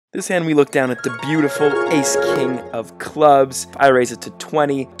This hand we look down at the beautiful ace king of clubs. I raise it to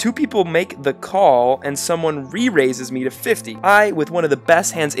 20. Two people make the call and someone re-raises me to 50. I, with one of the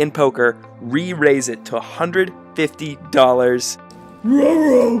best hands in poker, re-raise it to $150.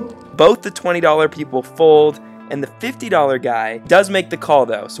 Both the $20 people fold, and the $50 guy does make the call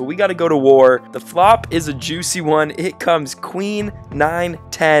though, so we gotta go to war. The flop is a juicy one. It comes queen, 9,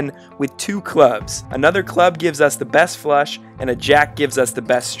 10 with 2 clubs. Another club gives us the best flush, and a jack gives us the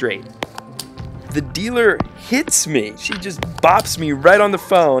best straight. The dealer hits me. She just bops me right on the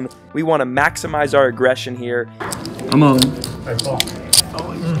phone. We wanna maximize our aggression here. I'm on.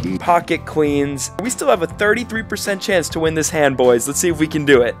 Pocket queens. We still have a 33% chance to win this hand, boys. Let's see if we can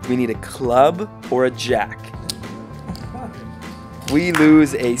do it. We need a club or a jack. We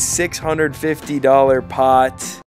lose a $650 pot.